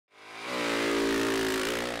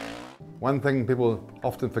One thing people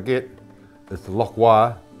often forget is to lock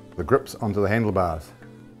wire the grips onto the handlebars.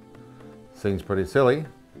 Seems pretty silly,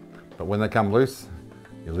 but when they come loose,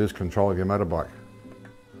 you lose control of your motorbike.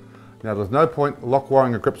 Now there's no point lock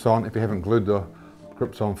wiring the grips on if you haven't glued the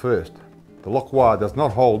grips on first. The lock wire does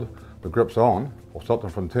not hold the grips on or stop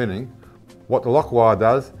them from turning. What the lock wire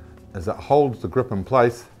does is it holds the grip in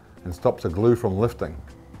place and stops the glue from lifting.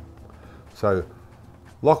 So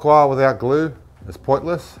lock wire without glue is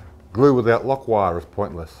pointless. Glue without lock wire is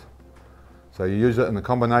pointless. So you use it in a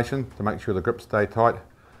combination to make sure the grips stay tight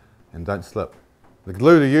and don't slip. The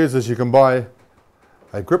glue to use is you can buy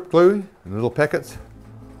a grip glue in little packets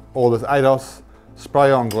or this ADOS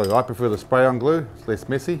spray-on glue. I prefer the spray-on glue, it's less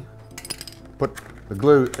messy. Put the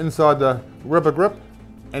glue inside the rubber grip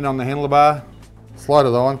and on the handlebar, slide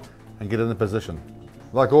it on and get into position.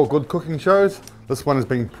 Like all good cooking shows, this one has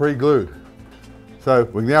been pre-glued. So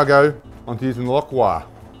we now go on to using the lock wire.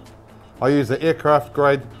 I use the aircraft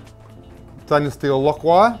grade stainless steel lock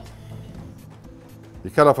wire.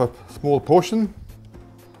 You cut off a small portion,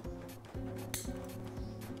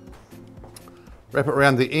 wrap it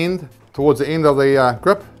around the end, towards the end of the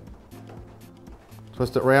grip,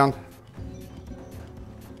 twist it round,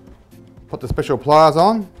 put the special pliers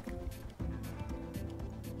on,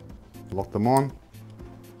 lock them on,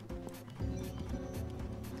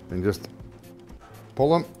 then just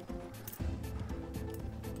pull them.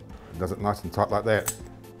 It does it nice and tight like that.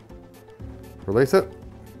 Release it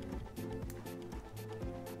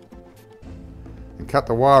and cut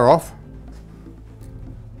the wire off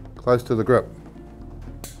close to the grip.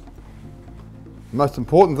 The most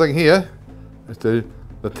important thing here is to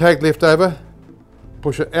the tag left over,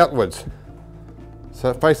 push it outwards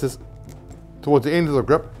so it faces towards the end of the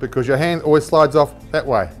grip, because your hand always slides off that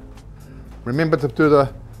way. Remember to do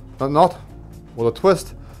the knot or the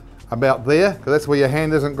twist about there, because that's where your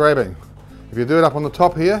hand isn't grabbing. If you do it up on the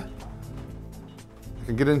top here, you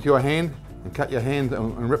can get into your hand and cut your hand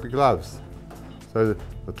and rip your gloves. So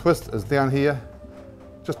the twist is down here,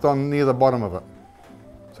 just on near the bottom of it.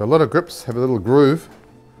 So a lot of grips have a little groove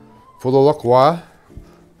for the lock wire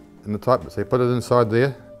in the type, so you put it inside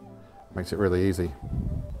there, makes it really easy.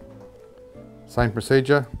 Same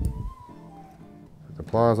procedure, put the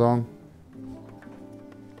pliers on,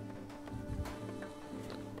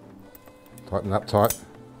 tighten up tight.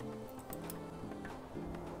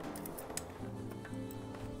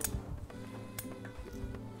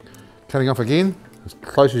 Cutting off again, as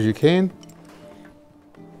close as you can.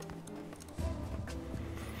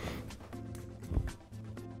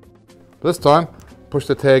 This time, push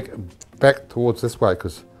the tag back towards this way,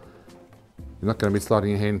 because you're not going to be sliding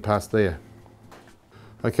your hand past there.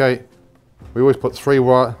 Okay, we always put 3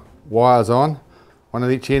 wires on, one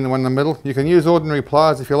at each end and one in the middle. You can use ordinary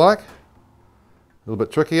pliers if you like. A little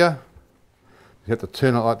bit trickier. You have to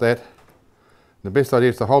turn it like that. The best idea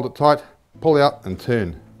is to hold it tight, pull out and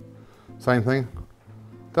turn. Same thing.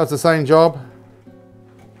 Does the same job,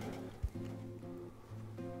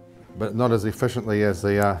 but not as efficiently as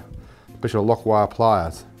the special lock wire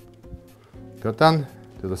pliers. Got it done,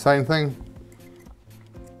 do the same thing,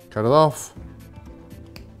 cut it off.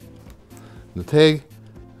 And the tag,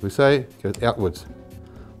 as we say, goes outwards.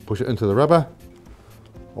 Push it into the rubber,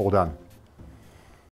 all done.